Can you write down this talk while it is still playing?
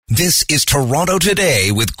This is Toronto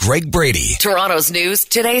Today with Greg Brady. Toronto's news,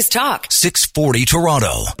 today's talk. 640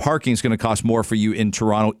 Toronto. Parking is going to cost more for you in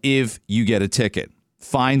Toronto if you get a ticket.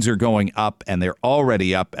 Fines are going up, and they're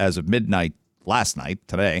already up as of midnight last night,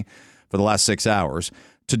 today, for the last 6 hours,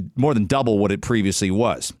 to more than double what it previously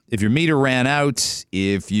was. If your meter ran out,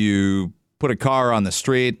 if you put a car on the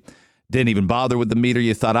street, didn't even bother with the meter,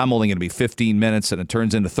 you thought, I'm only going to be 15 minutes, and it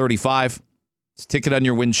turns into 35. It's a ticket on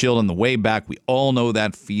your windshield on the way back. We all know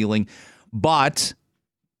that feeling, but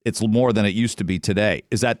it's more than it used to be today.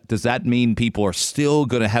 Does that mean people are still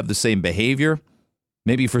going to have the same behavior?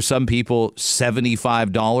 Maybe for some people,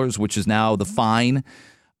 $75, which is now the fine,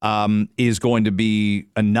 is going to be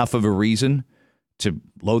enough of a reason to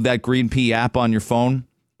load that Green P app on your phone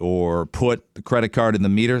or put the credit card in the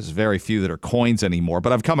meter. There's very few that are coins anymore,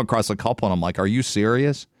 but I've come across a couple, and I'm like, are you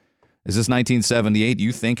serious? Is this 1978?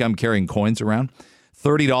 You think I'm carrying coins around?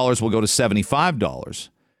 $30 will go to $75,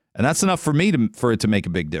 and that's enough for me for it to make a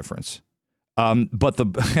big difference. But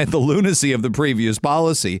the lunacy of the previous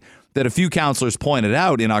policy that a few counselors pointed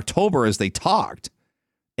out in October as they talked,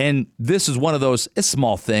 and this is one of those, a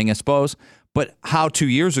small thing, I suppose, but how 2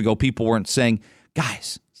 years ago people weren't saying,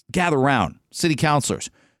 guys, gather around, city councilors.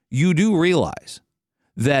 You do realize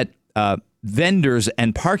that vendors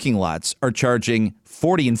and parking lots are charging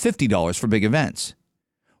 $40 and $50 for big events.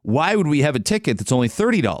 Why would we have a ticket that's only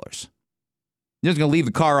 $30? You're just going to leave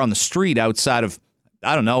the car on the street outside of,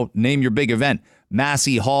 I don't know, name your big event.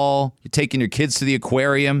 Massey Hall, you're taking your kids to the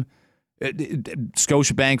aquarium,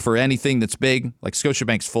 Scotiabank for anything that's big. Like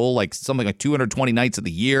Scotiabank's full, like something like 220 nights of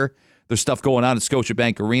the year. There's stuff going on at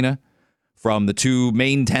Scotiabank Arena, from the two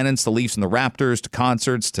main tenants, the Leafs and the Raptors, to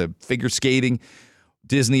concerts, to figure skating,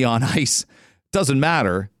 Disney on Ice. Doesn't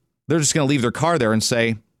matter. They're just going to leave their car there and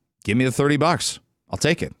say, give me the $30. I'll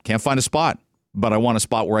take it. Can't find a spot, but I want a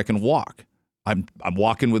spot where I can walk. I'm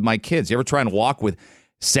walking with my kids. You ever try and walk with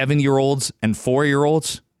 7-year-olds and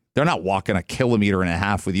 4-year-olds? They're not walking 1.5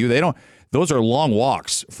 kilometers with you. They don't. Those are long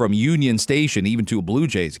walks from Union Station even to a Blue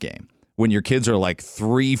Jays game when your kids are like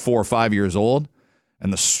 3, 4, 5 years old.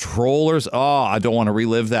 And the strollers, I don't want to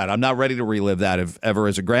relive that. I'm not ready to relive that ever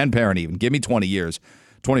as a grandparent even. Give me 20 years,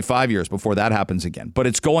 25 years before that happens again. But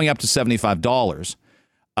it's going up to $75,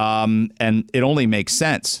 and it only makes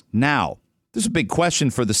sense. Now, there's a big question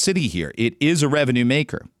for the city here. It is a revenue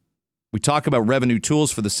maker. We talk about revenue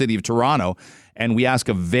tools for the city of Toronto, and we ask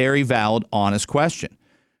a very valid, honest question.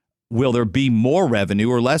 Will there be more revenue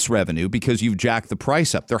or less revenue because you've jacked the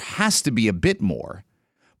price up? There has to be a bit more,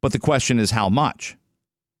 but the question is how much?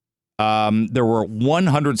 There were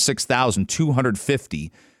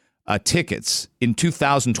 106,250 tickets in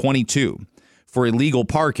 2022 for illegal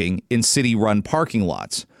parking in city-run parking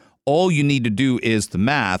lots. All you need to do is the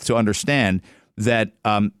math to understand that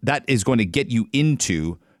that is going to get you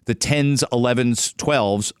into the 10s, 11s,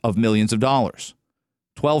 12s of millions of dollars.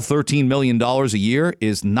 $12, $13 million a year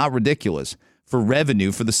is not ridiculous for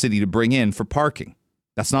revenue for the city to bring in for parking.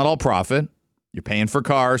 That's not all profit. You're paying for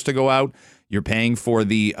cars to go out. You're paying for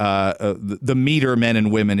the meter men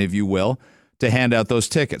and women, if you will, to hand out those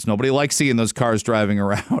tickets. Nobody likes seeing those cars driving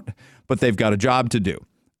around, but they've got a job to do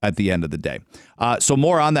at the end of the day. So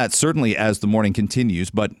more on that certainly as the morning continues,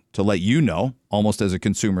 but to let you know, almost as a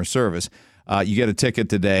consumer service, you get a ticket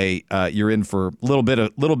today, you're in for a little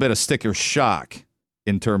bit of sticker shock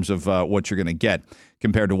in terms of what you're going to get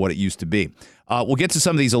compared to what it used to be. We'll get to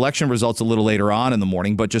some of these election results a little later on in the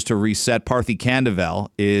morning, but just to reset, Parthy Candavel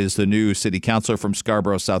is the new city councillor from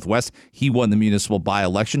Scarborough Southwest. He won the municipal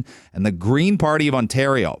by-election, and the Green Party of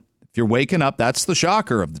Ontario, if you're waking up, that's the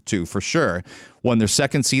shocker of the two for sure, won their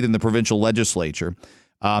second seat in the provincial legislature.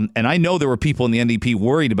 And I know there were people in the NDP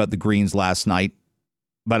worried about the Greens last night,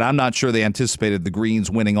 but I'm not sure they anticipated the Greens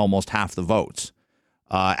winning almost half the votes.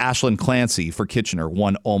 Ashlyn Clancy for Kitchener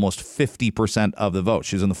won almost 50% of the vote.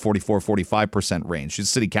 She's in the 44-45% range. She's a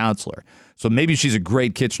city councilor. So maybe she's a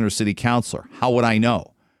great Kitchener city councilor. How would I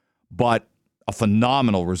know? But a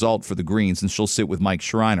phenomenal result for the Greens, and she'll sit with Mike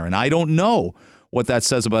Schreiner. And I don't know what that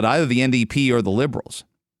says about either the NDP or the Liberals.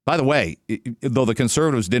 By the way, though the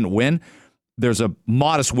Conservatives didn't win, there's a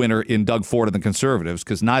modest winner in Doug Ford and the Conservatives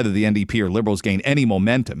because neither the NDP or Liberals gained any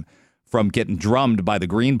momentum from getting drummed by the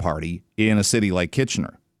Green Party in a city like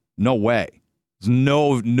Kitchener. No way. There's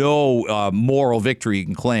no moral victory you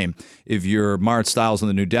can claim if you're Mart Stiles and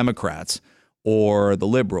the New Democrats or the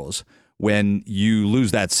Liberals when you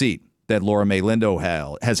lose that seat that Laura May Lindo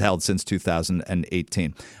has held since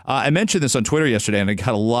 2018. I mentioned this on Twitter yesterday, and it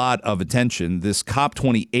got a lot of attention. This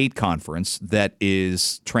COP28 conference that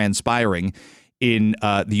is transpiring in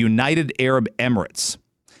the United Arab Emirates.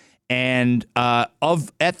 And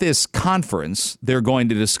at this conference, they're going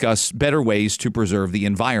to discuss better ways to preserve the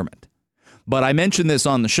environment. But I mentioned this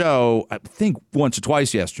on the show, I think once or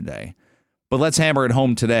twice yesterday, but let's hammer it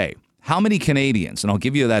home today. How many Canadians, and I'll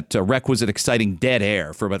give you that requisite exciting dead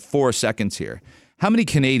air for about 4 seconds here. How many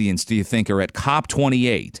Canadians do you think are at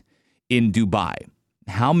COP28 in Dubai?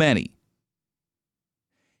 How many?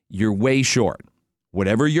 You're way short.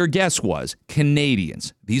 Whatever your guess was,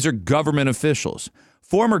 Canadians. These are government officials,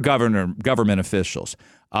 former government officials,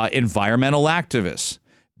 environmental activists,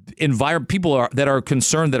 people that are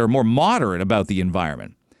concerned, that are more moderate about the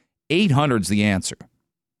environment. 800's the answer.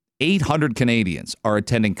 800 Canadians are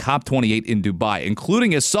attending COP28 in Dubai,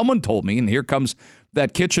 including, as someone told me, and here comes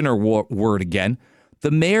that Kitchener word again,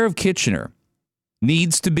 the mayor of Kitchener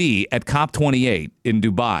needs to be at COP28 in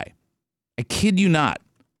Dubai. I kid you not.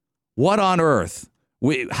 What on earth?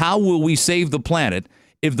 How will we save the planet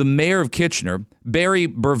if the mayor of Kitchener, Barry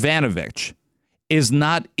Burvanovich, is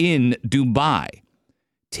not in Dubai?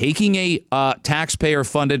 Taking a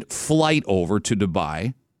taxpayer-funded flight over to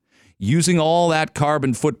Dubai, using all that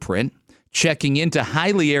carbon footprint, checking into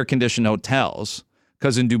highly air-conditioned hotels,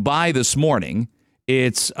 because in Dubai this morning,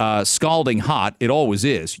 it's scalding hot. It always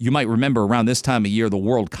is. You might remember around this time of year, the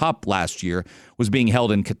World Cup last year was being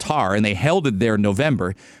held in Qatar, and they held it there in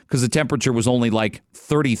November because the temperature was only like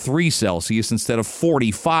 33 Celsius instead of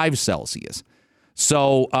 45 Celsius.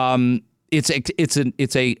 So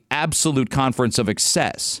it's a absolute conference of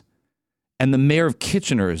excess, and the mayor of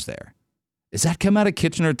Kitchener is there. Does that come out of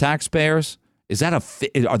Kitchener taxpayers?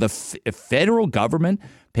 Are the federal government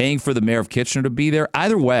paying for the mayor of Kitchener to be there?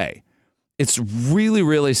 Either way, it's really,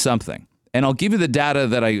 really something. And I'll give you the data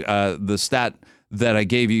the stat that I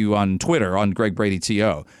gave you on Twitter, on Greg Brady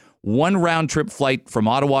TO. One round trip flight from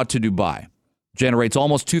Ottawa to Dubai generates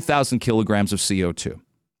almost 2,000 kilograms of CO2.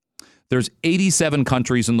 There's 87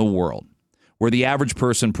 countries in the world where the average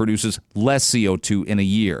person produces less CO2 in a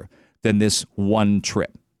year than this one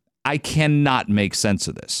trip. I cannot make sense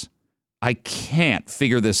of this. I can't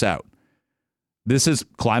figure this out.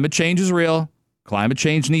 Climate change is real. Climate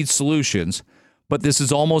change needs solutions, but this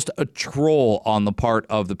is almost a troll on the part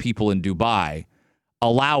of the people in Dubai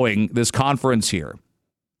allowing this conference here.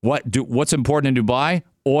 What's important in Dubai?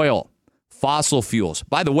 Oil, fossil fuels.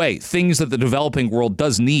 By the way, things that the developing world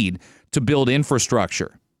does need to build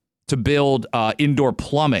infrastructure, to build indoor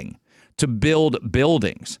plumbing, to build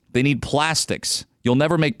buildings. They need plastics. You'll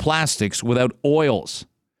never make plastics without oils.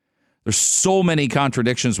 There's so many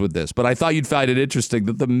contradictions with this, but I thought you'd find it interesting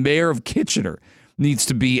that the mayor of Kitchener needs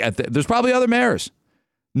to be there's probably other mayors,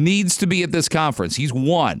 needs to be at this conference. He's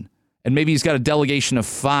one, and maybe he's got a delegation of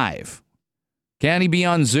 5. Can he be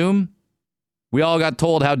on Zoom? We all got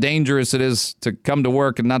told how dangerous it is to come to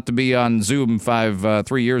work and not to be on Zoom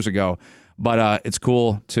 3 years ago, but it's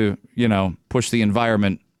cool to, push the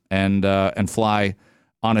environment and fly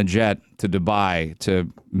on a jet to Dubai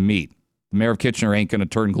to meet. The mayor of Kitchener ain't going to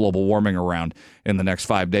turn global warming around in the next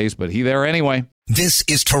 5 days, but he there anyway. This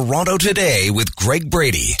is Toronto Today with Greg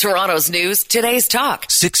Brady. Toronto's news, today's talk.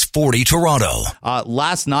 640 Toronto.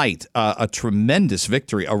 Last night, a tremendous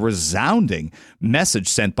victory, a resounding message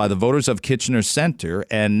sent by the voters of Kitchener Centre.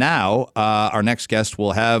 And now our next guest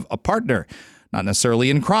will have a partner, not necessarily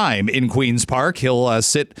in crime, in Queen's Park. He'll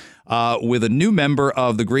sit with a new member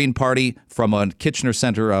of the Green Party from a Kitchener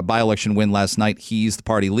Centre by-election win last night. He's the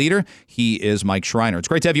party leader. He is Mike Schreiner. It's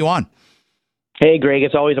great to have you on. Hey, Greg,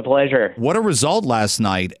 it's always a pleasure. What a result last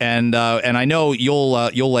night, and I know you'll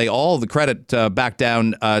lay all the credit back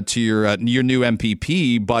down to your new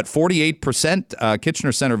MPP, but 48%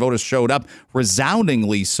 Kitchener Centre voters showed up,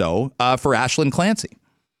 resoundingly so, for Aislinn Clancy.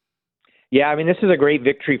 Yeah, I mean, this is a great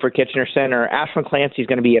victory for Kitchener Centre. Aislinn Clancy is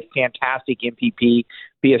going to be a fantastic MPP,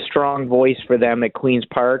 be a strong voice for them at Queen's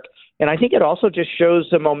Park. And I think it also just shows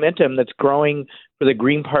the momentum that's growing for the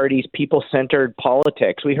Green Party's people-centered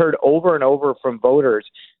politics. We heard over and over from voters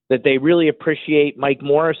that they really appreciate Mike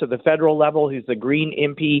Morris at the federal level, who's the Green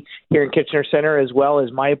MP here in Kitchener Centre, as well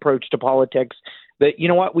as my approach to politics, that, you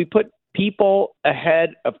know what, we put people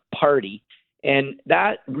ahead of party. And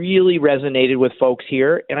that really resonated with folks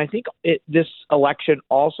here. And I think this election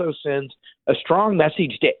also sends a strong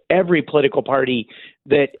message to every political party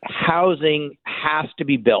that housing has to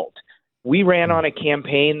be built. We ran on a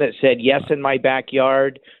campaign that said, yes, in my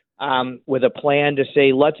backyard, with a plan to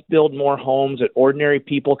say, let's build more homes that ordinary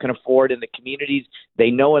people can afford in the communities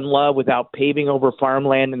they know and love without paving over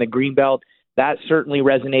farmland in the Greenbelt. That certainly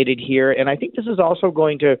resonated here. And I think this is also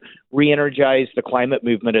going to re-energize the climate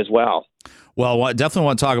movement as well. Well, I definitely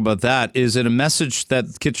want to talk about that. Is it a message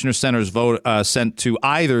that Kitchener Centre's vote sent to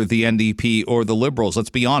either the NDP or the Liberals?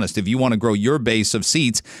 Let's be honest. If you want to grow your base of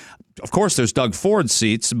seats, of course, there's Doug Ford's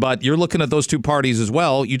seats, but you're looking at those two parties as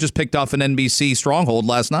well. You just picked off an NBC stronghold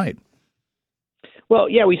last night. Well,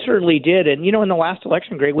 yeah, we certainly did. And, in the last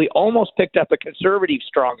election, Greg, we almost picked up a conservative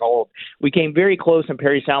stronghold. We came very close in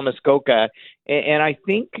Parry Sound, Muskoka. And I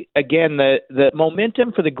think, again, the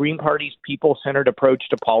momentum for the Green Party's people-centered approach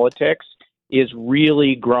to politics is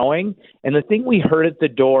really growing. And the thing we heard at the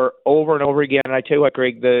door over and over again, and I tell you what,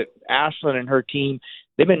 Greg, Ashlyn and her team,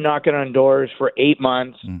 they've been knocking on doors for 8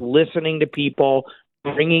 months, listening to people,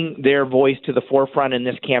 bringing their voice to the forefront in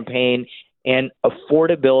this campaign. And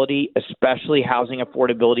affordability, especially housing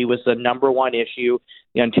affordability, was the number one issue.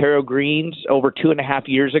 The Ontario Greens, over 2.5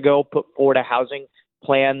 years ago, put forward a housing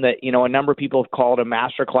plan that, a number of people have called a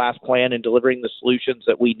masterclass plan in delivering the solutions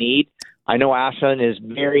that we need. I know Ashlyn is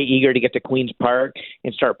very eager to get to Queen's Park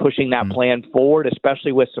and start pushing that plan forward,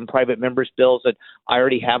 especially with some private members' bills that I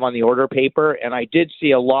already have on the order paper. And I did see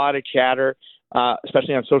a lot of chatter,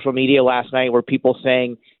 especially on social media last night, where people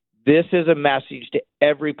saying, this is a message to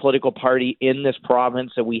every political party in this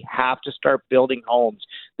province that we have to start building homes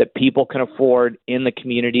that people can afford in the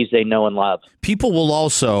communities they know and love. People will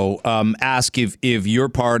also ask if your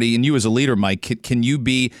party, and you as a leader, Mike, can you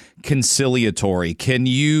be conciliatory? Can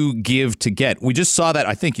you give to get? We just saw that.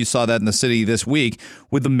 I think you saw that in the city this week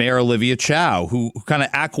with the Mayor Olivia Chow, who kind of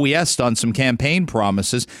acquiesced on some campaign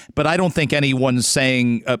promises. But I don't think anyone's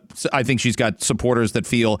saying, I think she's got supporters that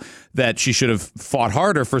feel that she should have fought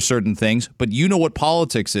harder for certain things. But you know what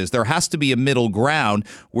politics is. There has to be a middle ground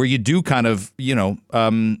where you do kind of,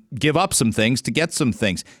 give up some things to get some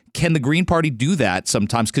things. Can the Green Party do that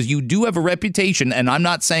sometimes? Because you do have a reputation, and I'm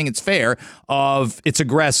not saying it's fair, of it's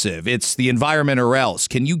aggressive, it's the environment or else.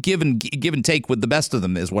 Can you give and take with the best of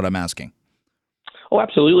them is what I'm asking. Oh,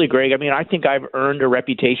 absolutely, Greg. I mean, I think I've earned a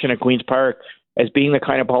reputation at Queen's Park as being the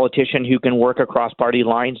kind of politician who can work across party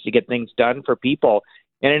lines to get things done for people.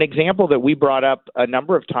 And an example that we brought up a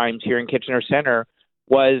number of times here in Kitchener Centre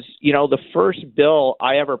was, the first bill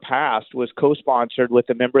I ever passed was co-sponsored with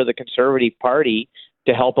a member of the Conservative Party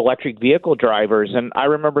to help electric vehicle drivers. And I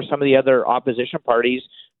remember some of the other opposition parties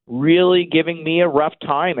really giving me a rough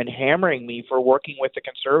time and hammering me for working with the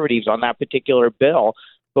Conservatives on that particular bill.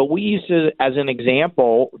 But we used to, as an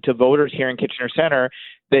example to voters here in Kitchener Centre,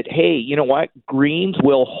 that, hey, you know what? Greens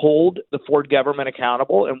will hold the Ford government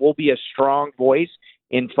accountable and will be a strong voice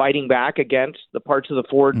in fighting back against the parts of the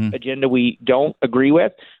Ford agenda we don't agree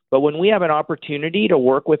with. But when we have an opportunity to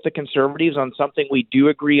work with the Conservatives on something we do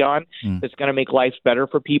agree on that's going to make life better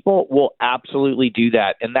for people, we'll absolutely do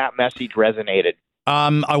that. And that message resonated.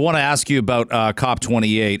 I want to ask you about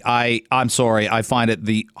COP28. I'm sorry. I find it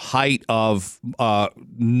the height of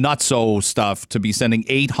nutso stuff to be sending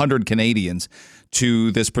 800 Canadians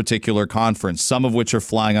to this particular conference, some of which are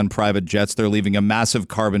flying on private jets. They're leaving a massive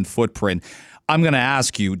carbon footprint. I'm going to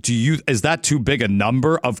ask you, is that too big a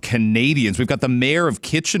number of Canadians? We've got the mayor of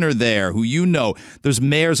Kitchener there, who there's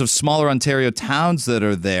mayors of smaller Ontario towns that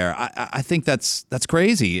are there. I think that's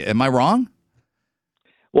crazy. Am I wrong?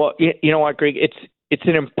 Well, you know what, Greg? It's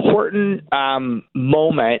an important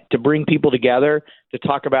moment to bring people together to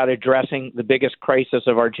talk about addressing the biggest crisis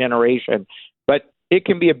of our generation. But it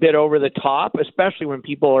can be a bit over the top, especially when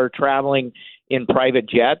people are traveling in private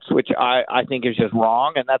jets, which I think is just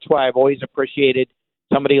wrong. And that's why I've always appreciated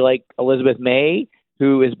somebody like Elizabeth May,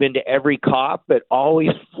 who has been to every COP, but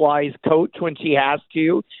always flies coach when she has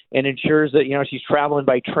to and ensures that, she's traveling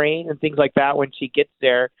by train and things like that when she gets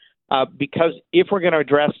there. Because if we're going to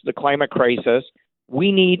address the climate crisis,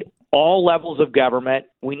 we need all levels of government.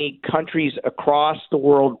 We need countries across the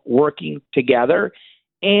world working together.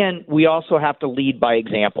 And we also have to lead by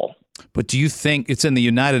example. But do you think it's in the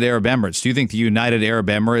United Arab Emirates? Do you think the United Arab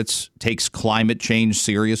Emirates takes climate change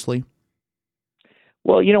seriously?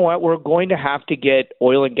 Well, you know what? We're going to have to get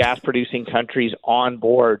oil and gas producing countries on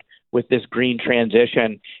board with this green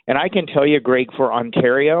transition. And I can tell you, Greg, for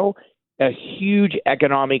Ontario, a huge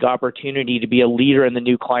economic opportunity to be a leader in the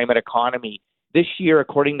new climate economy. This year,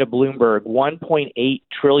 according to Bloomberg, $1.8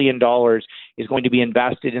 trillion is going to be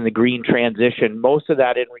invested in the green transition, most of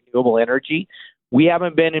that in renewable energy. We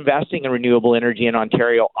haven't been investing in renewable energy in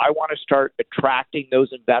Ontario. I want to start attracting those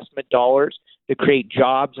investment dollars to create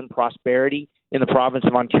jobs and prosperity in the province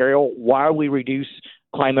of Ontario while we reduce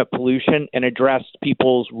climate pollution and address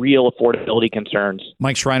people's real affordability concerns.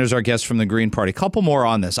 Mike Schreiner is our guest from the Green Party. A couple more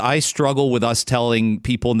on this. I struggle with us telling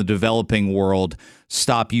people in the developing world,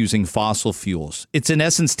 stop using fossil fuels. It's in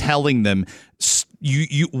essence telling them,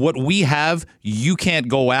 you what we have, you can't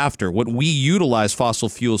go after. What we utilize fossil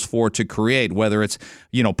fuels for to create, whether it's,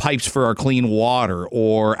 pipes for our clean water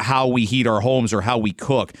or how we heat our homes or how we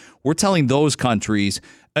cook. We're telling those countries,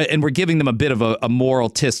 and we're giving them a bit of a moral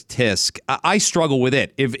tisk. I struggle with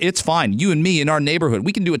it. If it's fine, you and me in our neighborhood,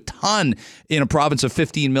 we can do a ton in a province of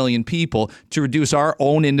 15 million people to reduce our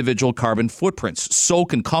own individual carbon footprints. So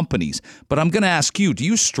can companies. But I'm going to ask you, do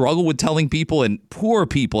you struggle with telling people and poor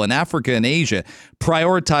people in Africa and Asia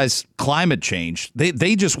prioritize climate change?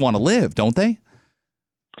 They just want to live, don't they?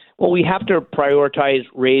 Well, we have to prioritize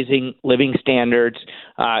raising living standards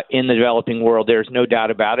in the developing world. There's no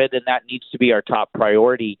doubt about it, and that needs to be our top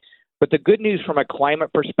priority. But the good news from a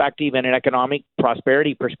climate perspective and an economic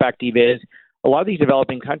prosperity perspective is a lot of these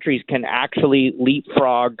developing countries can actually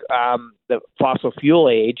leapfrog the fossil fuel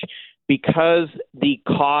age because the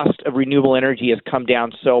cost of renewable energy has come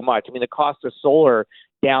down so much. I mean, the cost of solar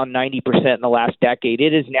down 90% in the last decade.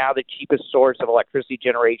 It is now the cheapest source of electricity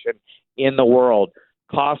generation in the world.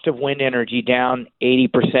 Cost of wind energy down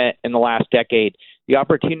 80% in the last decade. The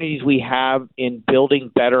opportunities we have in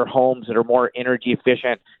building better homes that are more energy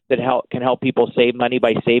efficient that can help people save money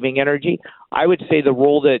by saving energy. I would say the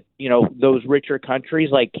role that, those richer countries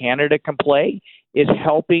like Canada can play is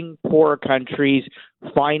helping poorer countries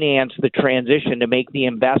finance the transition to make the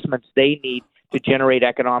investments they need to generate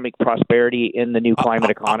economic prosperity in the new climate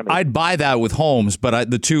economy. I'd buy that with homes, but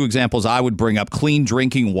the two examples I would bring up, clean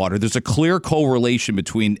drinking water. There's a clear correlation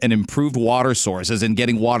between an improved water source, as in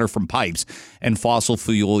getting water from pipes, and fossil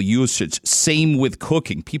fuel usage. Same with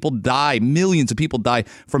cooking. People die, millions of people die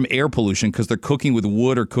from air pollution because they're cooking with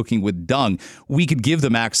wood or cooking with dung. We could give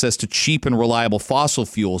them access to cheap and reliable fossil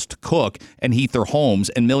fuels to cook and heat their homes,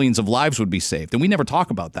 and millions of lives would be saved. And we never talk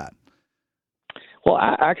about that. Well,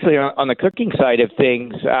 actually, on the cooking side of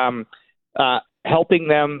things, helping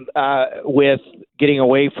them with getting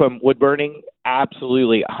away from wood burning,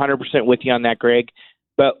 absolutely, 100% with you on that, Greg.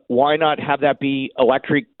 But why not have that be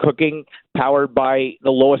electric cooking powered by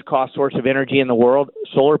the lowest cost source of energy in the world,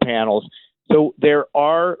 solar panels? So there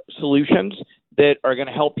are solutions that are going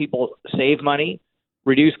to help people save money,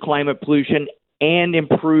 reduce climate pollution, and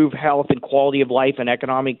improve health and quality of life and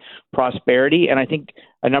economic prosperity. And I think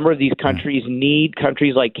a number of these countries need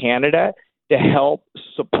countries like Canada to help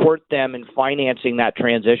support them in financing that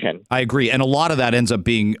transition. I agree. And a lot of that ends up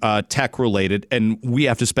being tech related, and we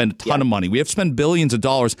have to spend a ton of money. We have to spend billions of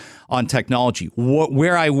dollars on technology.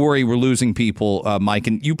 Where I worry we're losing people, Mike,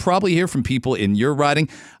 and you probably hear from people in your riding.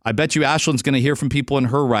 I bet you Ashland's going to hear from people in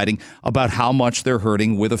her riding about how much they're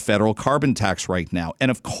hurting with a federal carbon tax right now. And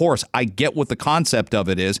of course, I get what the concept of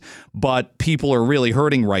it is, but people are really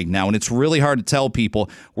hurting right now. And it's really hard to tell people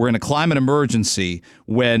we're in a climate emergency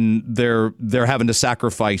when they're having to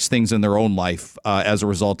sacrifice things in their own life as a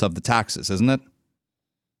result of the taxes, isn't it?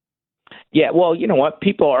 Yeah, well, you know what?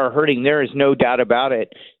 People are hurting. There is no doubt about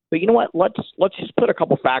it. But you know what? Let's just put a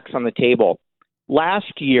couple facts on the table.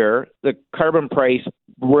 Last year, the carbon price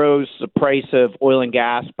rose the price of oil and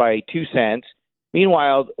gas by 2 cents.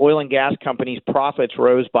 Meanwhile, oil and gas companies' profits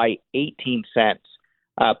rose by 18 cents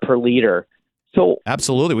per liter. So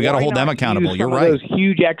absolutely, we got to hold them accountable. You're right. Those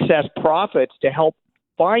huge excess profits to help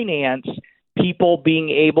finance people being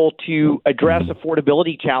able to address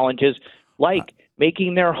affordability challenges like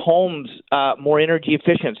making their homes more energy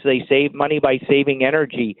efficient so they save money by saving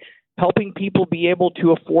energy, helping people be able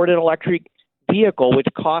to afford an electric vehicle, which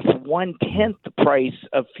costs 1/10 the price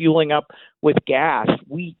of fueling up with gas.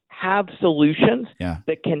 We have solutions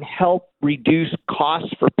that can help reduce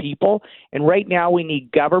costs for people. And right now we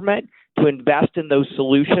need government to invest in those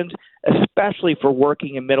solutions, especially for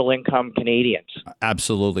working and middle-income Canadians.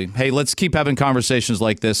 Absolutely. Hey, let's keep having conversations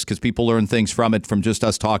like this because people learn things from it, from just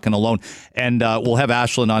us talking alone. And we'll have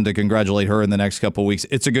Ashland on to congratulate her in the next couple of weeks.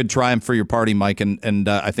 It's a good triumph for your party, Mike, and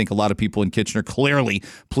I think a lot of people in Kitchener clearly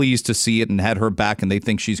pleased to see it and had her back, and they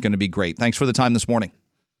think she's going to be great. Thanks for the time this morning.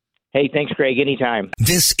 Hey, thanks, Greg. Anytime.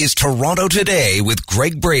 This is Toronto Today with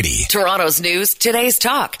Greg Brady. Toronto's news, today's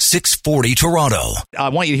talk. 640 Toronto. I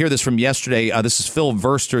want you to hear this from yesterday. This is Phil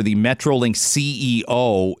Verster, the Metrolink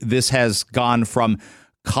CEO. This has gone from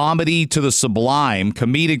comedy to the sublime,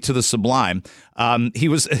 comedic to the sublime.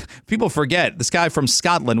 People forget, this guy from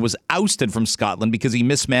Scotland was ousted from Scotland because he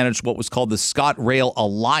mismanaged what was called the ScotRail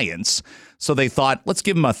Alliance. So they thought, let's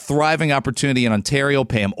give him a thriving opportunity in Ontario,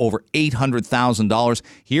 pay him over $800,000.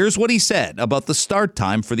 Here's what he said about the start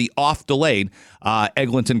time for the oft-delayed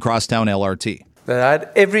Eglinton Crosstown LRT. That I had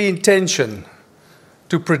every intention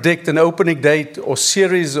to predict an opening date or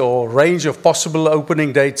series or range of possible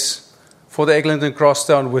opening dates for the Eglinton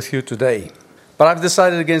Crosstown with you today. But I've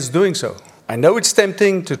decided against doing so. I know it's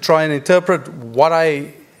tempting to try and interpret what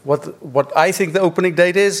I think the opening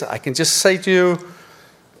date is. I can just say to you,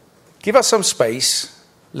 give us some space.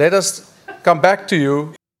 Let us come back to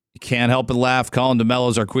you. Can't help but laugh. Colin D'Mello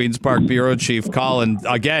is our Queen's Park bureau chief. Colin,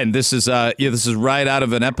 again, this is right out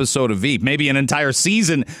of an episode of Veep, maybe an entire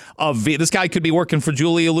season of Veep. This guy could be working for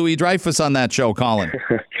Julia Louis-Dreyfus on that show, Colin.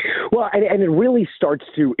 Well, and it really starts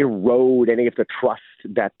to erode any of the trust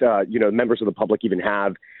that members of the public even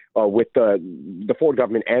have with the Ford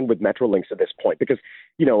government and with Metrolinx at this point. Because,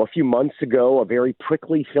 a few months ago, a very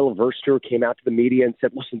prickly Phil Verster came out to the media and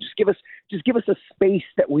said, listen, just give us a space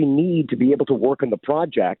that we need to be able to work on the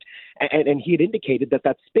project. And he had indicated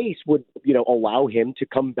that space would, allow him to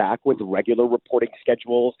come back with regular reporting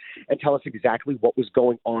schedules and tell us exactly what was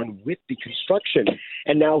going on with the construction.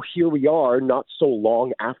 And now here we are, not so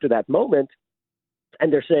long after that moment,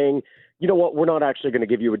 and they're saying, you know what, we're not actually going to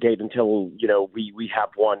give you a date until, we have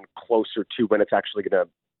one closer to when it's actually going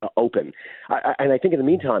to open. And I think in the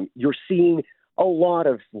meantime, you're seeing a lot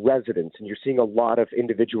of residents and you're seeing a lot of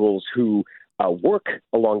individuals who work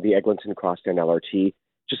along the Eglinton Crosstown LRT,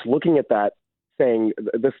 just looking at that saying,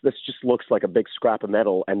 this just looks like a big scrap of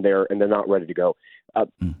metal and they're not ready to go.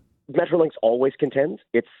 Metrolinx always contends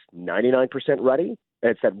it's 99% ready.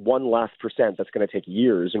 And it's that one last percent that's going to take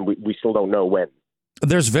years, and we still don't know when.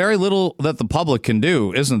 There's very little that the public can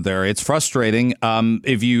do, isn't there? It's frustrating.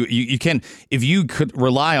 If you could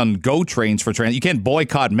rely on GO trains for transit, you can't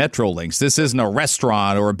boycott Metrolinx. This isn't a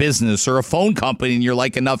restaurant or a business or a phone company, and you're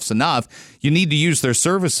like, enough's enough. You need to use their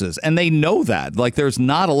services, and they know that. Like, there's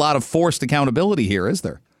not a lot of forced accountability here, is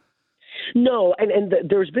there? No, and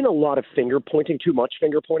there's been a lot of finger pointing, too much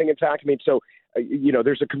finger pointing, in fact. I mean, so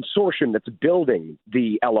there's a consortium that's building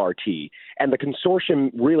the LRT, and the consortium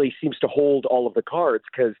really seems to hold all of the cards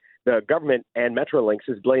because the government and Metrolinx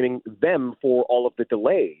is blaming them for all of the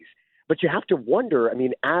delays. But you have to wonder, I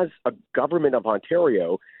mean, as a government of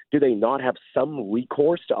Ontario, do they not have some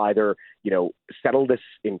recourse to either, settle this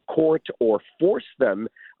in court or force them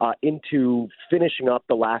into finishing up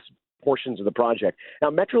the last portions of the project?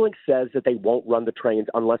 Now, Metrolinx says that they won't run the trains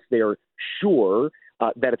unless they're sure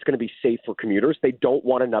that it's going to be safe for commuters. They don't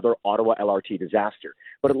want another Ottawa LRT disaster.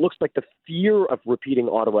 But it looks like the fear of repeating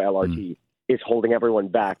Ottawa LRT is holding everyone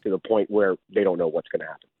back to the point where they don't know what's going to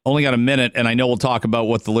happen. Only got a minute, and I know we'll talk about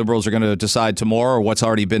what the Liberals are going to decide tomorrow or what's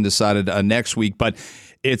already been decided next week, but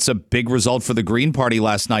it's a big result for the Green Party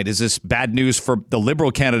last night. Is this bad news for the Liberal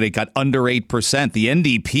candidate? Got under 8%. The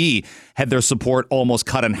NDP had their support almost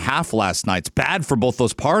cut in half last night. It's bad for both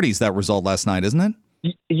those parties, that result last night, isn't it?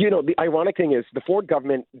 The ironic thing is the Ford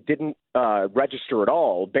government didn't register at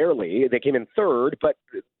all, barely. They came in third, but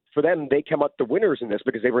for them, they come out the winners in this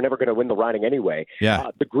because they were never going to win the riding anyway. Yeah.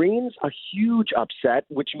 The Greens, a huge upset,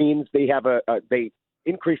 which means they have they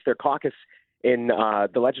increased their caucus in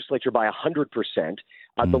the legislature by 100%.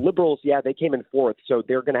 The Liberals, they came in fourth, so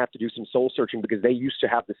they're going to have to do some soul searching because they used to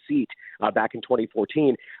have the seat back in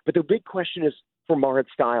 2014. But the big question is for Marit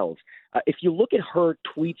Stiles. If you look at her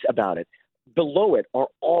tweets about it, below it are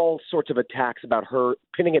all sorts of attacks about her,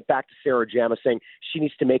 pinning it back to Sarah Jama, saying she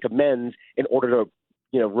needs to make amends in order to,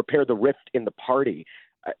 repair the rift in the party.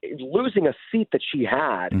 Losing a seat that she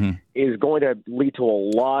had is going to lead to a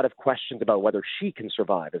lot of questions about whether she can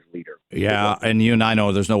survive as leader. Yeah, and you and I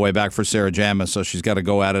know there's no way back for Sarah Jama, so she's got to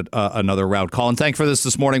go at it another route. Colin, thanks for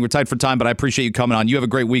this morning. We're tight for time, but I appreciate you coming on. You have a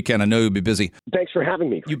great weekend. I know you'll be busy. Thanks for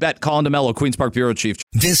having me. You bet. Colin D'Mello, Queen's Park bureau chief.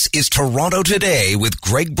 This is Toronto Today with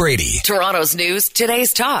Greg Brady. Toronto's news,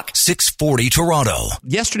 today's talk. 640 Toronto.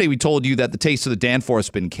 Yesterday, we told you that the Taste of the Danforth has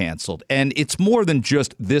been canceled, and it's more than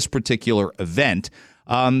just this particular event.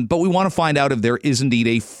 But we want to find out if there is indeed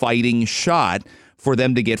a fighting shot for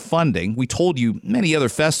them to get funding. We told you many other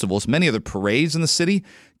festivals, many other parades in the city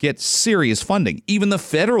get serious funding. Even the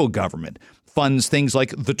federal government funds things like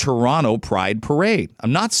the Toronto Pride Parade.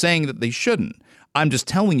 I'm not saying that they shouldn't. I'm just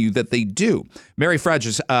telling you that they do. Mary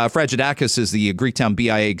Fragedakis is the Greektown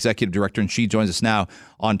BIA executive director, and she joins us now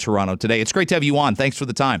on Toronto Today. It's great to have you on. Thanks for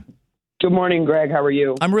the time. Good morning, Greg. How are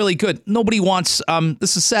you? I'm really good. Nobody wants,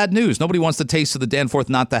 this is sad news. Nobody wants the Taste of the Danforth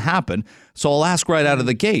not to happen. So I'll ask right out of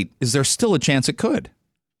the gate, is there still a chance it could?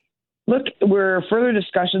 Look, where further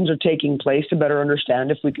discussions are taking place to better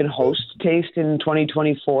understand if we can host Taste in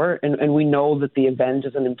 2024. And we know that the event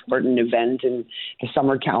is an important event in the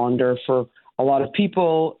summer calendar for a lot of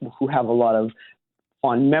people who have a lot of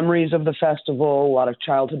fond memories of the festival, a lot of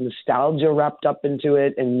childhood nostalgia wrapped up into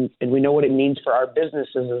it, and we know what it means for our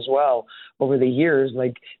businesses as well over the years.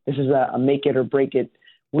 Like, this is a make it or break it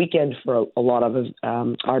weekend for a lot of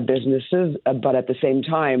our businesses, but at the same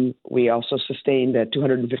time, we also sustained a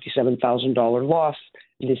 $257,000 loss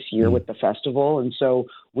this year with the festival, and so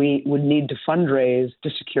we would need to fundraise to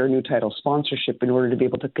secure new title sponsorship in order to be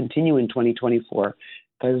able to continue in 2024,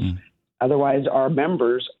 because otherwise our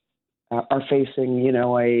members are facing,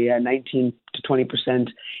 a 19 to 20%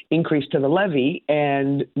 increase to the levy.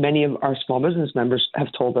 And many of our small business members have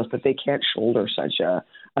told us that they can't shoulder such a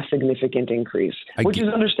significant increase, which is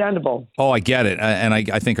understandable. Oh, I get it. And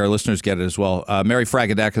I think our listeners get it as well. Mary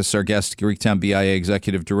Fragedakis, our guest, Greektown BIA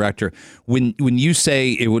Executive Director. When you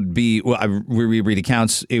say it would be, I read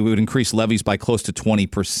accounts, it would increase levies by close to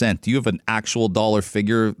 20%. Do you have an actual dollar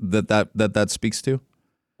figure that speaks to?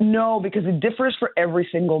 No, because it differs for every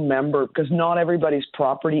single member, because not everybody's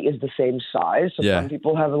property is the same size. So some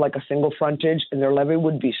people have like a single frontage and their levy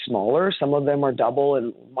would be smaller. Some of them are double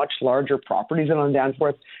and much larger properties. And on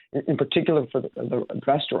Danforth, in particular for the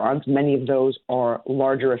restaurants, many of those are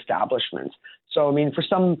larger establishments. So, I mean, for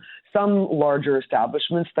some larger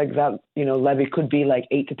establishments like that, levy could be like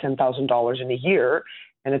 $8,000 to $10,000 in a year,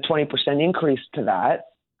 and a 20% increase to that.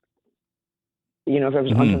 If it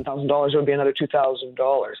was $100,000, it would be another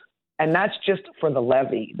 $2,000. And that's just for the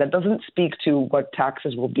levy. That doesn't speak to what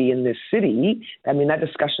taxes will be in this city. I mean, that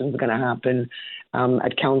discussion is going to happen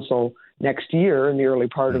at council next year in the early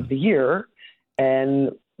part of the year.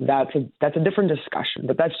 And that's a different discussion.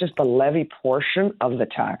 But that's just the levy portion of the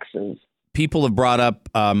taxes. People have brought up,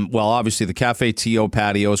 obviously the Cafe T.O.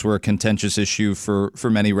 patios were a contentious issue for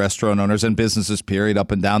many restaurant owners and businesses, period,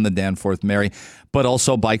 up and down the Danforth, Mary, but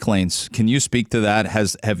also bike lanes. Can you speak to that?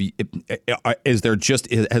 Has the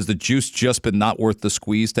juice just been not worth the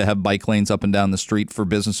squeeze to have bike lanes up and down the street for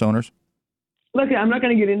business owners? Look, I'm not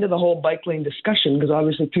going to get into the whole bike lane discussion because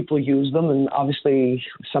obviously people use them and obviously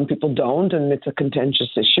some people don't, and it's a contentious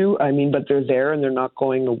issue. I mean, but they're there and they're not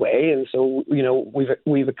going away. And so,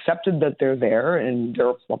 we've accepted that they're there and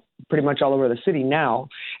they're pretty much all over the city now.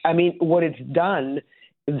 I mean, what it's done,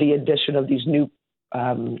 the addition of these new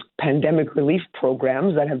pandemic relief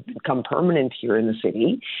programs that have become permanent here in the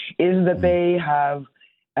city, is that they have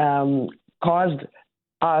caused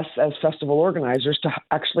us as festival organizers to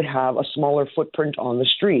actually have a smaller footprint on the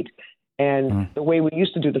street. And the way we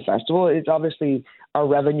used to do the festival is obviously our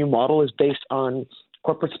revenue model is based on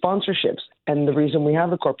corporate sponsorships. And the reason we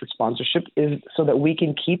have the corporate sponsorship is so that we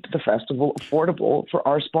can keep the festival affordable for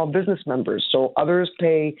our small business members. So others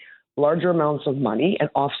pay larger amounts of money and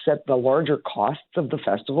offset the larger costs of the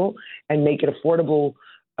festival and make it affordable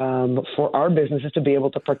for our businesses to be able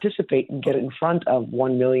to participate and get in front of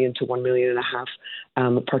 1 million to 1.5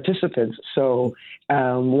 million participants. So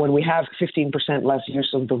when we have 15% less use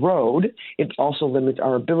of the road, it also limits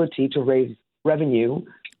our ability to raise revenue.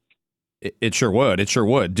 It sure would. It sure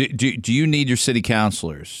would. Do you need your city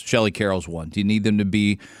councilors? Shelley Carroll's one. Do you need them to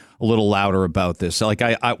be a little louder about this? Like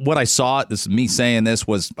what I saw, this is me saying this,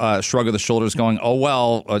 was a shrug of the shoulders going, oh,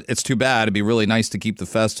 well, it's too bad. It'd be really nice to keep the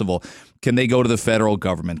festival. Can they go to the federal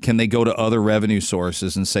government? Can they go to other revenue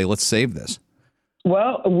sources and say, let's save this?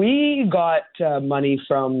 Well, we got money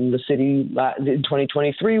from the city in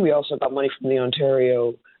 2023. We also got money from the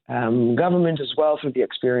Ontario government as well through the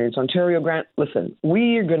Experience Ontario grant. Listen,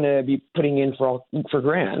 we are going to be putting in for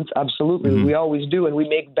grants. Absolutely. Mm-hmm. We always do, and we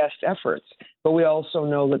make best efforts. But we also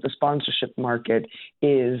know that the sponsorship market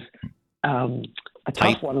is a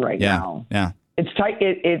tough one right now. Yeah. It's tight.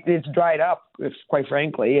 It's dried up, quite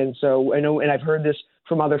frankly. And so I know, and I've heard this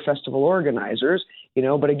from other festival organizers,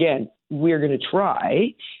 but again, we're going to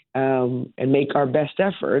try and make our best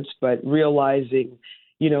efforts, but realizing,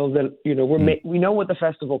 that, we know what the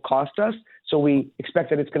festival cost us. So we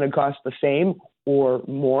expect that it's going to cost the same or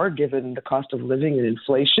more given the cost of living and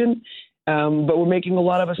inflation. But we're making a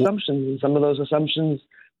lot of assumptions, and some of those assumptions,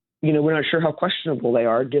 we're not sure how questionable they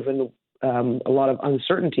are given a lot of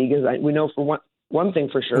uncertainty, because we know for one thing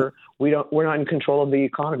for sure, we're not in control of the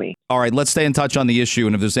economy. All right, let's stay in touch on the issue,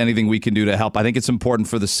 and if there's anything we can do to help. I think it's important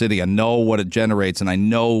for the city. I know what it generates, and I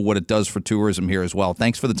know what it does for tourism here as well.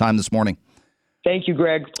 Thanks for the time this morning. Thank you,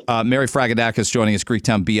 Greg. Mary Fragedakis joining us,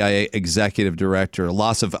 Greektown BIA Executive Director. A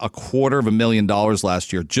loss of $250,000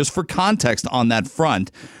 last year. Just for context on that front,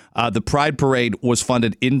 the Pride Parade was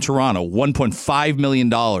funded in Toronto. $1.5 million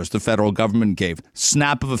the federal government gave.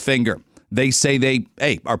 Snap of a finger. They say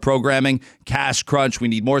our programming, cash crunch, we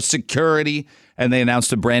need more security, and they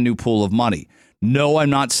announced a brand new pool of money. No, I'm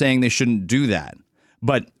not saying they shouldn't do that.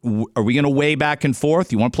 But are we going to weigh back and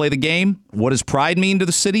forth? You want to play the game? What does Pride mean to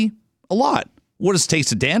the city? A lot. What does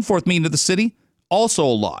Taste of Danforth mean to the city? Also a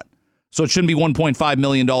lot. So it shouldn't be $1.5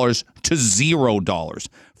 million to $0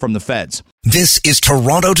 from the feds. This is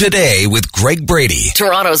Toronto Today with Greg Brady.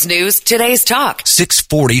 Toronto's news, today's talk.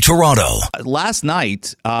 640 Toronto. Last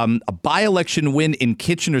night, a by-election win in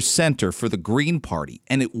Kitchener Centre for the Green Party,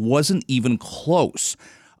 and it wasn't even close.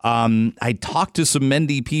 I talked to some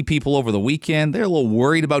NDP people over the weekend. They're a little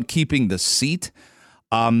worried about keeping the seat.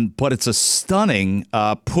 But it's a stunning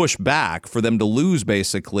push back for them to lose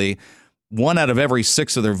basically 1 out of every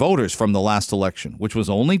 6 of their voters from the last election, which was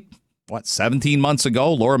only, 17 months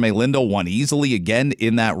ago. Laura May Lindo won easily again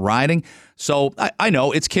in that riding. So I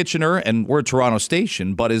know it's Kitchener and we're a Toronto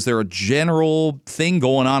station, but is there a general thing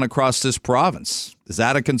going on across this province? Is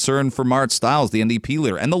that a concern for Mart Stiles, the NDP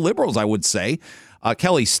leader, and the Liberals, I would say?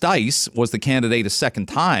 Kelly Stice was the candidate a second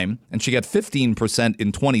time, and she got 15%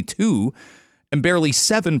 in 22 and barely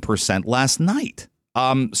 7% last night.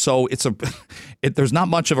 So there's not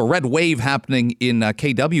much of a red wave happening in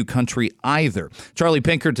KW country either. Charlie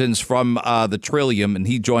Pinkerton's from the Trillium, and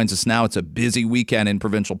he joins us now. It's a busy weekend in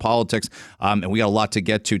provincial politics, and we got a lot to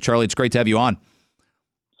get to. Charlie, it's great to have you on.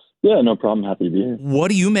 Yeah, no problem. Happy to be here. What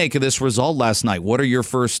do you make of this result last night? What are your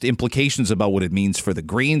first implications about what it means for the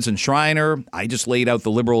Greens and Schreiner? I just laid out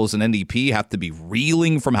the Liberals and NDP have to be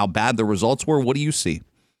reeling from how bad the results were. What do you see?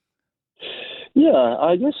 Yeah,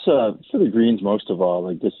 I guess for the Greens, most of all,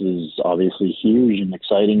 this is obviously huge and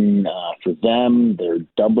exciting for them. They're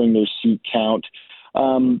doubling their seat count.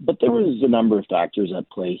 But there was a number of factors at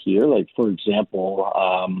play here. For example,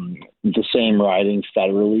 the same riding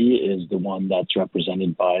federally is the one that's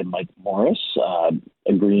represented by Mike Morris,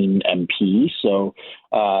 a Green MP. So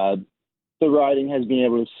the riding has been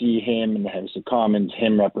able to see him in the House of Commons,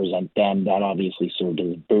 him represent them. That obviously served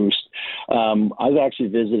as a boost. I've actually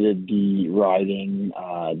visited the riding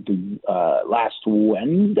last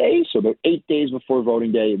Wednesday, so about 8 days before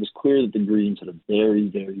voting day. It was clear that the Greens had a very,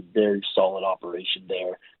 very, very solid operation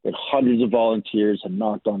there. They had hundreds of volunteers, had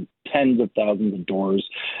knocked on tens of thousands of doors.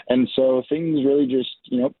 And so things really just,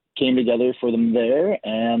 came together for them there.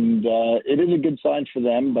 And it is a good sign for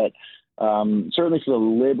them, but certainly for the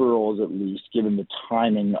Liberals, at least, given the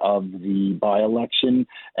timing of the by-election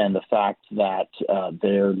and the fact that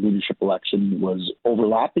their leadership election was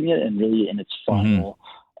overlapping it and really in its final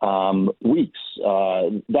weeks,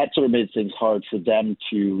 that sort of made things hard for them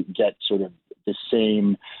to get sort of the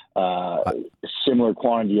same similar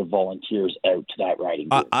quantity of volunteers out to that riding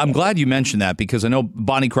group. I'm glad you mentioned that because I know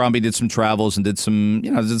Bonnie Crombie did some travels and did some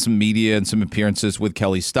media and some appearances with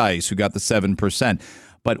Kelly Stice, who got the 7%.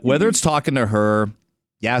 But whether it's talking to her,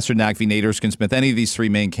 Yasser Naqvi, Nate Erskine-Smith, any of these three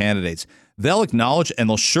main candidates, they'll acknowledge, and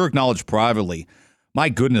they'll sure acknowledge privately, my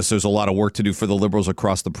goodness, there's a lot of work to do for the Liberals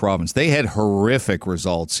across the province. They had horrific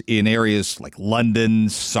results in areas like London,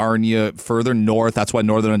 Sarnia, further north. That's why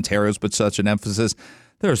Northern Ontario's put such an emphasis.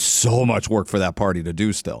 There's so much work for that party to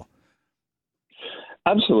do still.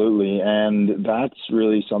 Absolutely, and that's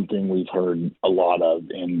really something we've heard a lot of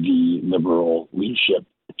in the Liberal leadership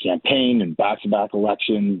campaign and back-to-back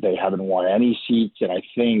elections. They haven't won any seats, and I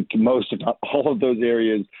think most, if not all of those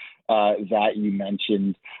areas that you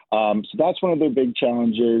mentioned. So that's one of their big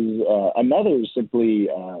challenges. Another is simply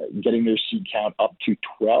getting their seat count up to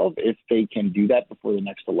 12. If they can do that before the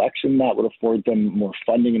next election, that would afford them more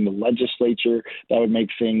funding in the legislature. That would make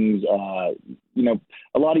things, a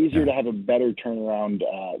lot easier to have a better turnaround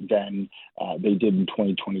than they did in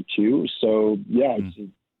 2022. So, yeah, it's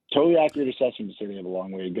totally accurate assessment to say they have a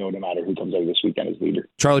long way to go no matter who comes out this weekend as leader.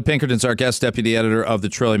 Charlie Pinkerton's our guest deputy editor of The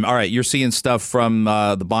Trillium. All right, you're seeing stuff from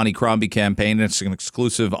the Bonnie Crombie campaign. It's an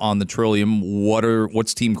exclusive on The Trillium.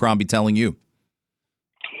 What's Team Crombie telling you?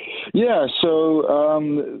 Yeah, so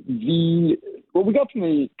what we got from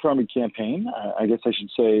the Crombie campaign, I guess I should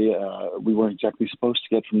say we weren't exactly supposed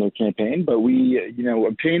to get from their campaign, but we,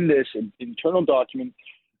 obtained this internal document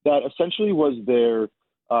that essentially was their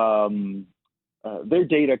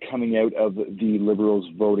data coming out of the Liberals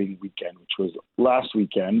voting weekend, which was last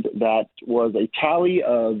weekend. That was a tally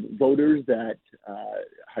of voters that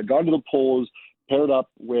had gone to the polls, paired up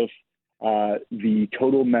with the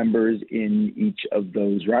total members in each of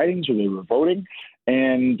those ridings where they were voting.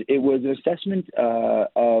 And it was an assessment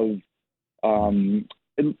of the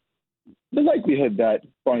likelihood that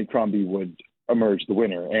Bonnie Crombie would emerge the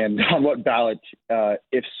winner and on what ballot,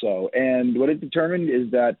 if so. And what it determined is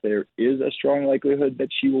that there is a strong likelihood that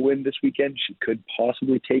she will win this weekend. She could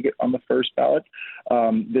possibly take it on the first ballot.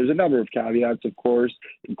 There's a number of caveats, of course,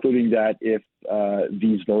 including that if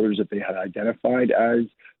these voters, if they had identified as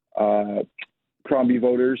Crombie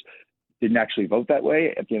voters, didn't actually vote that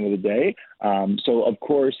way at the end of the day. So, of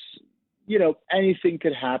course, anything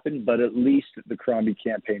could happen, but at least the Crombie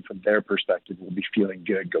campaign, from their perspective, will be feeling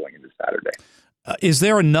good going into Saturday. Is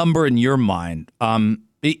there a number in your mind,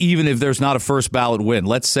 even if there's not a first ballot win?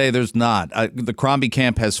 Let's say there's not. The Crombie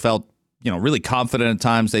camp has felt, really confident at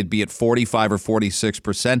times they'd be at 45 or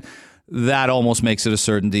 46%. That almost makes it a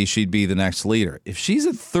certainty she'd be the next leader. If she's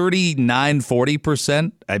at 39,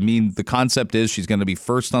 40%, I mean, the concept is she's going to be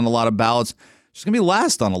first on a lot of ballots. she's going to be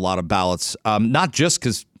last on a lot of ballots, not just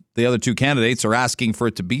because the other two candidates are asking for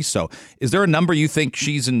it to be so. Is there a number you think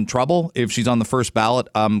she's in trouble if she's on the first ballot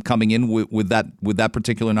coming in with that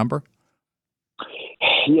particular number?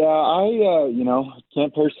 Yeah, I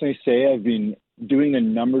can't personally say I've been doing the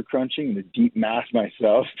number crunching and the deep math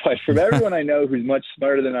myself, but from everyone I know who's much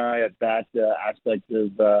smarter than I at that aspect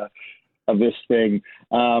of this thing,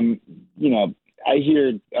 I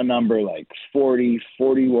hear a number like 40,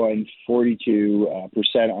 41,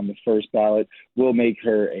 42% on the first ballot will make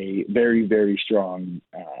her a very, very strong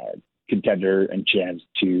contender and chance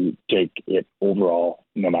to take it overall,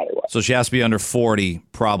 no matter what. So she has to be under 40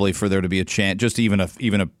 probably for there to be a chance, just even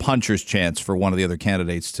a puncher's chance for one of the other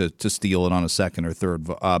candidates to steal it on a second or third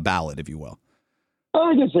ballot, if you will.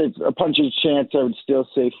 I guess it's a puncher's chance. I would still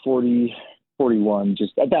say 40, 41.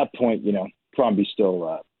 Just at that point, Crombie's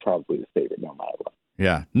still probably the favorite, no matter what.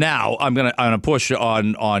 Yeah. Now I'm gonna push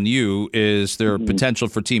on you. Is there potential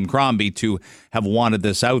for Team Crombie to have wanted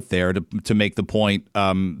this out there to make the point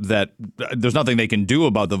that there's nothing they can do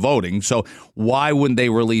about the voting? So why wouldn't they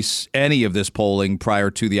release any of this polling prior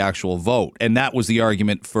to the actual vote? And that was the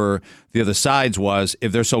argument for the other sides, was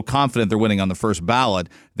if they're so confident they're winning on the first ballot,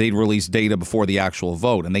 they'd release data before the actual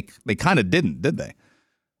vote. And they kind of didn't, did they?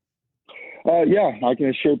 Yeah, I can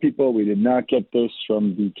assure people we did not get this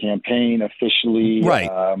from the campaign officially. Right.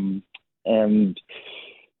 And,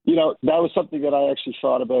 that was something that I actually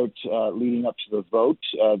thought about leading up to the vote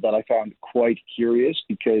that I found quite curious,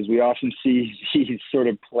 because we often see these sort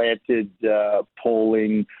of planted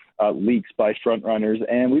polling leaks by frontrunners,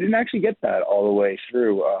 and we didn't actually get that all the way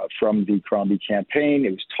through from the Crombie campaign.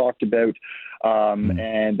 It was talked about.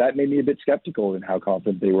 And that made me a bit skeptical in how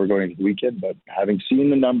confident they were going into the weekend. But having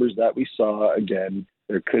seen the numbers that we saw, again,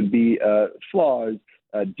 there could be flaws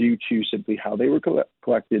due to simply how they were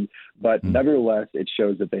collected. But nevertheless, it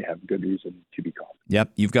shows that they have good reason to be confident.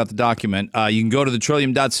 Yep, you've got the document. You can go to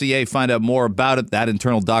thetrillium.ca, find out more about it. That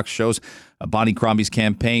internal doc shows Bonnie Crombie's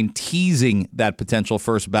campaign teasing that potential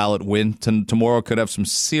first ballot win. Tomorrow could have some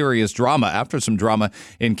serious drama, after some drama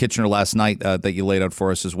in Kitchener last night that you laid out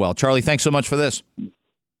for us as well. Charlie, thanks so much for this.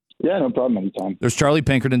 Yeah, no problem. Anytime. There's Charlie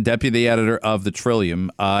Pinkerton, deputy editor of The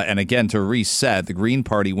Trillium. And again, to reset, the Green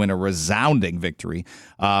Party win a resounding victory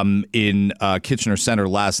in Kitchener Centre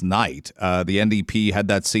last night. The NDP had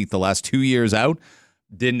that seat the last 2 years out,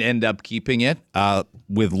 didn't end up keeping it.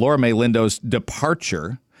 With Laura May Lindo's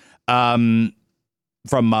departure from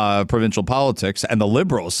provincial politics, and the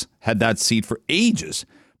Liberals had that seat for ages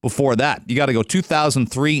before that. You got to go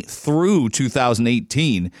 2003 through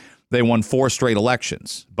 2018. They won 4 straight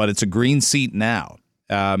elections, but it's a Green seat now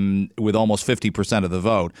with almost 50% of the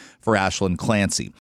vote for Ashland Clancy.